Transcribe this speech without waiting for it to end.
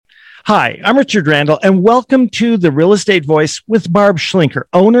Hi, I'm Richard Randall, and welcome to The Real Estate Voice with Barb Schlinker,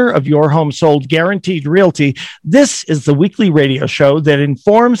 owner of Your Home Sold Guaranteed Realty. This is the weekly radio show that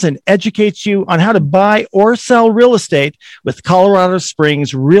informs and educates you on how to buy or sell real estate with Colorado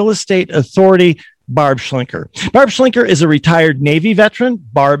Springs Real Estate Authority, Barb Schlinker. Barb Schlinker is a retired Navy veteran.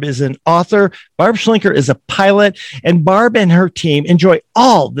 Barb is an author. Barb Schlinker is a pilot, and Barb and her team enjoy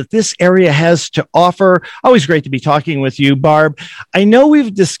all that this area has to offer. Always great to be talking with you, Barb. I know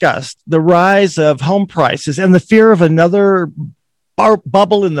we've discussed the rise of home prices and the fear of another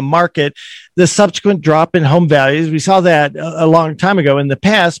bubble in the market, the subsequent drop in home values. We saw that a long time ago in the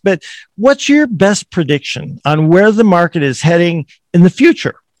past, but what's your best prediction on where the market is heading in the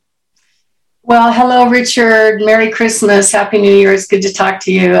future? Well, hello, Richard. Merry Christmas. Happy New Year. It's good to talk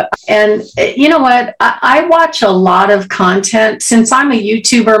to you. And you know what? I watch a lot of content. Since I'm a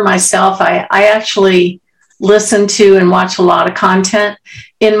YouTuber myself, I actually listen to and watch a lot of content.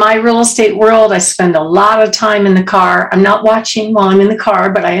 In my real estate world, I spend a lot of time in the car. I'm not watching while I'm in the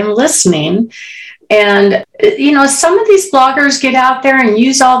car, but I am listening. And, you know, some of these bloggers get out there and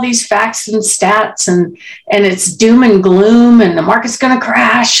use all these facts and stats and it's doom and gloom and the market's going to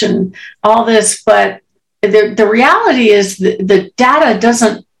crash and all this. But the reality is the data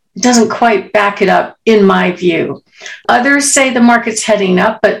doesn't quite back it up, in my view. Others say the market's heading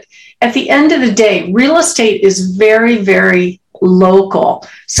up, but at the end of the day, real estate is very, very local.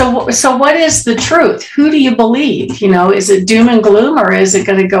 So what is the truth? Who do you believe? You know, is it doom and gloom, or is it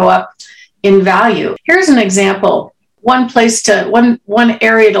going to go up in value? Here's an example. One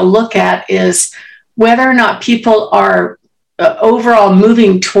area to look at is whether or not people are overall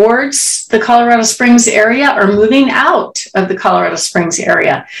moving towards the Colorado Springs area or moving out of the Colorado Springs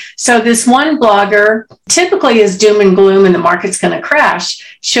area. So this one blogger, typically is doom and gloom and the market's going to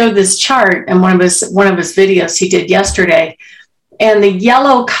crash, showed this chart in one of his videos he did yesterday. And the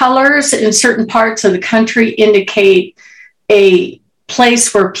yellow colors in certain parts of the country indicate a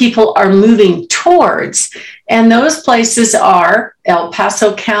place where people are moving towards. And those places are El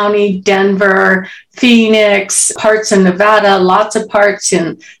Paso County, Denver, Phoenix, parts in Nevada, lots of parts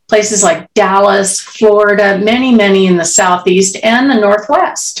in places like Dallas, Florida, many in the Southeast and the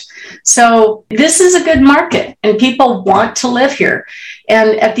Northwest. So this is a good market and people want to live here.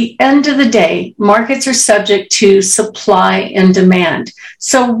 And at the end of the day, markets are subject to supply and demand.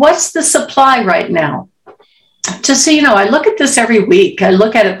 So what's the supply right now? Just so you know, I look at this every week. I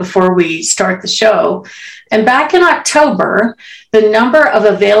look at it before we start the show. And back in October, the number of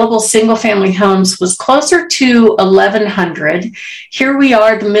available single-family homes was closer to 1,100. Here we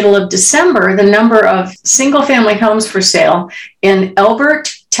are, the middle of December, the number of single-family homes for sale in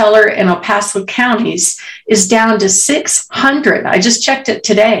Elbert, Teller, and El Paso counties is down to 600. I just checked it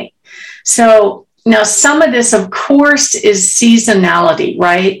today. So now some of this, of course, is seasonality,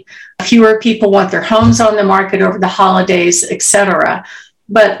 right? Fewer people want their homes on the market over the holidays, etc.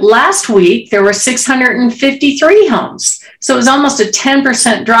 But last week, there were 653 homes. So it was almost a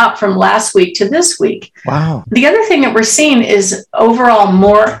 10% drop from last week to this week. Wow. The other thing that we're seeing is overall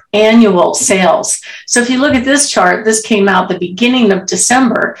more annual sales. So if you look at this chart, this came out the beginning of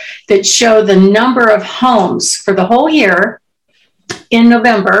December, that show the number of homes for the whole year in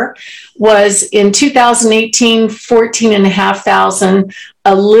November was in 2018, 14,500,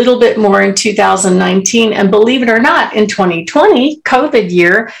 a little bit more in 2019. And believe it or not, in 2020, COVID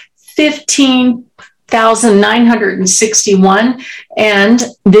year, 15,961. And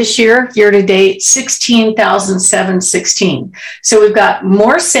this year to date, 16,716. So we've got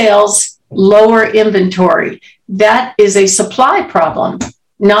more sales, lower inventory. That is a supply problem,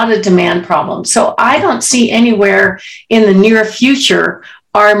 not a demand problem. So I don't see anywhere in the near future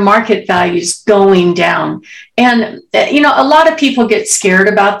our market values going down. And, you know, a lot of people get scared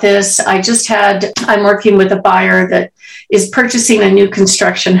about this. I'm working with a buyer that is purchasing a new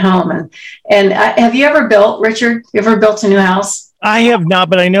construction home. And have you ever built, Richard, you ever built a new house? I have not,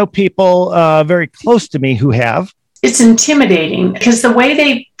 but I know people very close to me who have. It's intimidating because the way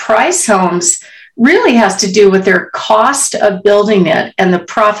they price homes really has to do with their cost of building it and the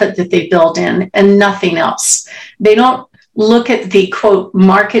profit that they build in and nothing else. They don't look at the quote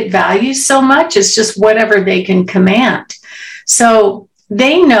market value so much. It's just whatever they can command. So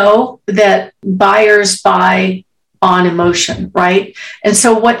they know that buyers buy on emotion, right? And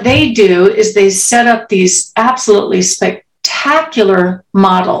so what they do is they set up these absolutely spectacular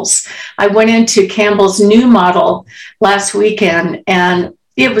models. I went into Campbell's new model last weekend and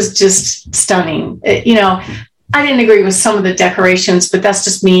it was just stunning. You know, I didn't agree with some of the decorations, but that's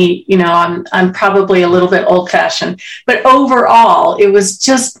just me. You know, I'm probably a little bit old fashioned, but overall, it was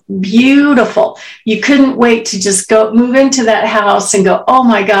just beautiful. You couldn't wait to just go move into that house and go, oh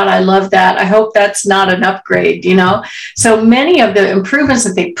my God, I love that. I hope that's not an upgrade, you know? So many of the improvements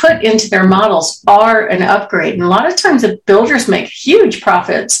that they put into their models are an upgrade. And a lot of times the builders make huge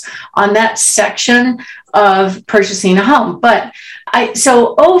profits on that section of purchasing a home. But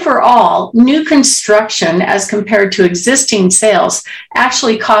so overall, new construction as compared to existing sales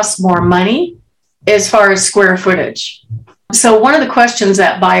actually costs more money as far as square footage. So one of the questions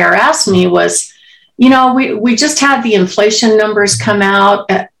that buyer asked me was, you know, we just had the inflation numbers come out.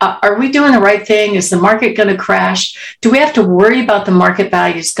 Are we doing the right thing? Is the market going to crash? Do we have to worry about the market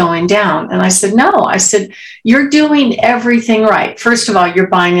values going down? And I said, no. I said, you're doing everything right. First of all, you're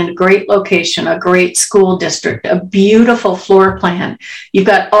buying in a great location, a great school district, a beautiful floor plan. You've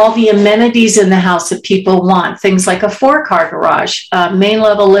got all the amenities in the house that people want, things like a 4-car garage, main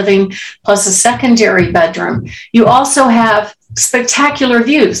level living, plus a secondary bedroom. You also have spectacular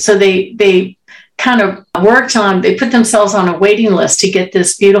views. So they kind of they put themselves on a waiting list to get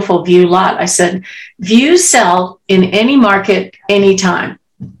this beautiful view lot. I said, views sell in any market, anytime.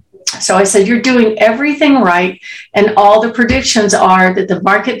 So I said, you're doing everything right. And all the predictions are that the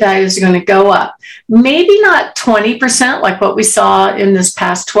market values are going to go up. Maybe not 20% like what we saw in this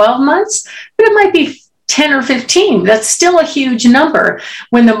past 12 months, but it might be 10 or 15. That's still a huge number.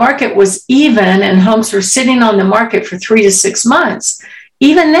 When the market was even and homes were sitting on the market for 3 to 6 months,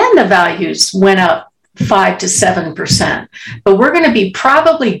 even then the values went up 5 to 7%. But we're going to be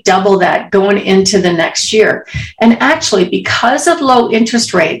probably double that going into the next year. And actually, because of low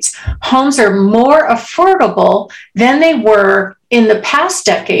interest rates, homes are more affordable than they were in the past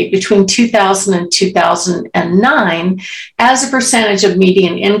decade between 2000 and 2009 as a percentage of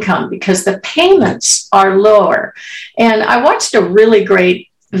median income because the payments are lower. And I watched a really great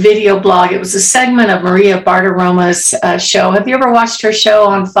video blog. It was a segment of Maria Bartiromo's show. Have you ever watched her show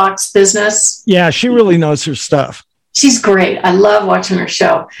on Fox Business? Yeah, she really knows her stuff. She's great. I love watching her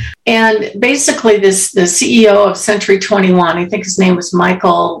show. And basically the CEO of Century 21, I think his name was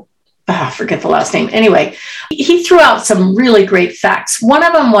Michael, I forget the last name. Anyway, he threw out some really great facts. One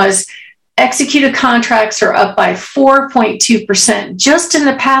of them was executed contracts are up by 4.2% just in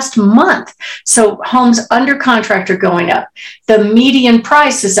the past month. So homes under contract are going up. The median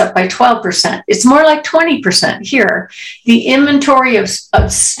price is up by 12%. It's more like 20% here. The inventory of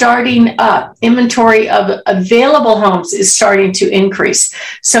starting up, inventory of available homes is starting to increase.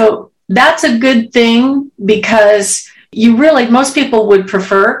 So that's a good thing because most people would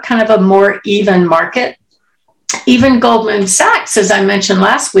prefer kind of a more even market. Even Goldman Sachs, as I mentioned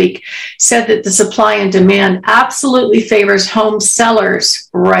last week, said that the supply and demand absolutely favors home sellers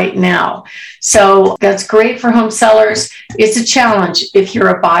right now. So that's great for home sellers. It's a challenge if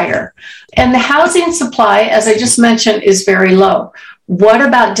you're a buyer. And the housing supply, as I just mentioned, is very low. What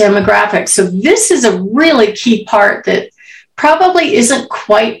about demographics? So this is a really key part that probably isn't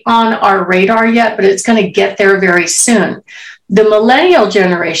quite on our radar yet, but it's going to get there very soon. The millennial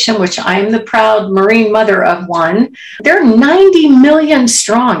generation, which I'm the proud Marine mother of one, they're 90 million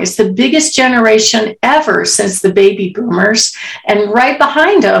strong. It's the biggest generation ever since the baby boomers. And right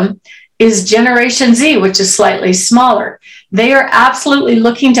behind them is Generation Z, which is slightly smaller. They are absolutely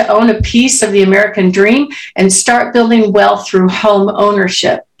looking to own a piece of the American dream and start building wealth through home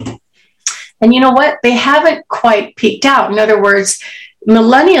ownership. And you know what? They haven't quite peaked out. In other words,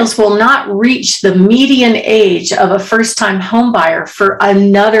 millennials will not reach the median age of a first-time home buyer for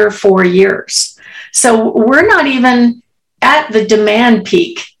another 4 years. So we're not even at the demand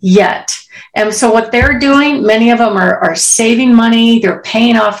peak yet. And so what they're doing, many of them are saving money, they're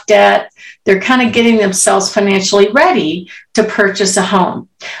paying off debt, they're kind of getting themselves financially ready to purchase a home.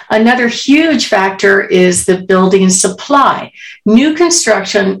 Another huge factor is the building supply. New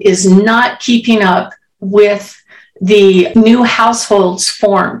construction is not keeping up with the new households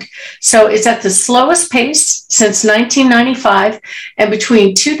formed. So it's at the slowest pace since 1995. And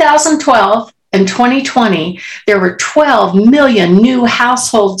between 2012 and 2020, there were 12 million new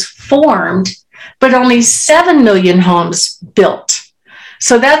households formed, but only 7 million homes built.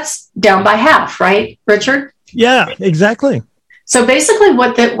 So that's down by half, right, Richard? Yeah, exactly. So basically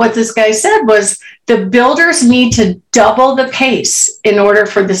what this guy said was the builders need to double the pace in order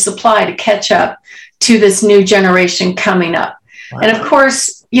for the supply to catch up to this new generation coming up. Wow. And of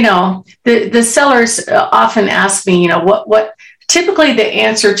course, the sellers often ask me, what typically the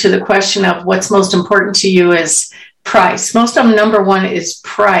answer to the question of what's most important to you is price. Most of them, number one is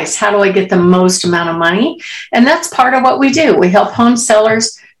price. How do I get the most amount of money? And that's part of what we do. We help home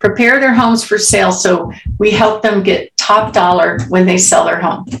sellers prepare their homes for sale so we help them get top dollar when they sell their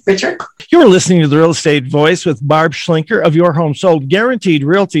home. Richard? You're listening to The Real Estate Voice with Barb Schlinker of Your Home Sold Guaranteed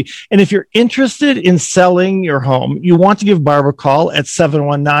Realty. And if you're interested in selling your home, you want to give Barb a call at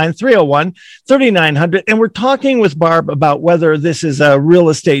 719-301-3900. And we're talking with Barb about whether this is a real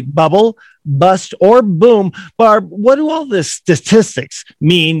estate bubble, bust, or boom. Barb, what do all the statistics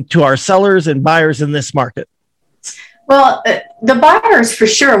mean to our sellers and buyers in this market? Well, the buyers for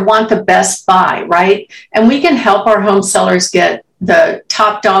sure want the best buy, right? And we can help our home sellers get the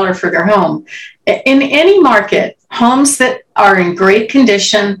top dollar for their home. In any market, homes that are in great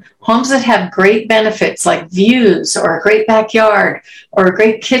condition, homes that have great benefits like views or a great backyard or a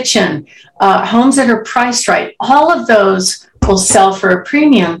great kitchen, homes that are priced right, all of those will sell for a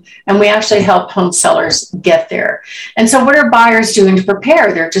premium, and we actually help home sellers get there. And so what are buyers doing to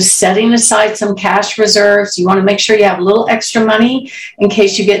prepare? They're just setting aside some cash reserves. You want to make sure you have a little extra money in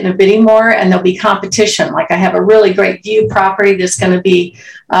case you get in a bidding war and there'll be competition. Like I have a really great view property that's going to be,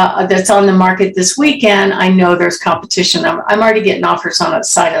 that's on the market this weekend. I know there's competition. I'm already getting offers on it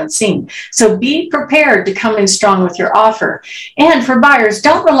sight unseen. So be prepared to come in strong with your offer. And for buyers,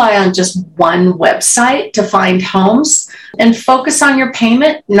 don't rely on just one website to find homes, and focus on your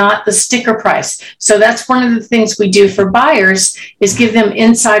payment, not the sticker price. So that's one of the things we do for buyers is give them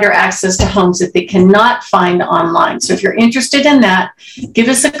insider access to homes that they cannot find online. So if you're interested in that, give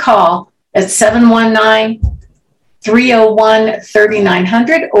us a call at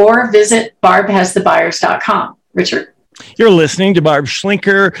 719-301-3900 or visit barbhasthebuyers.com. Richard? You're listening to Barb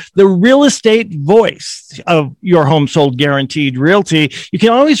Schlinker, the real estate voice of Your Home Sold Guaranteed Realty. You can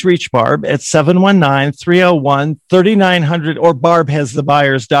always reach Barb at 719-301-3900 or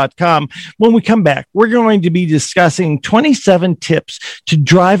barbhasthebuyers.com. When we come back, we're going to be discussing 27 tips to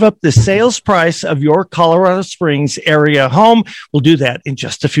drive up the sales price of your Colorado Springs area home. We'll do that in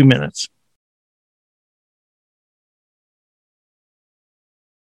just a few minutes.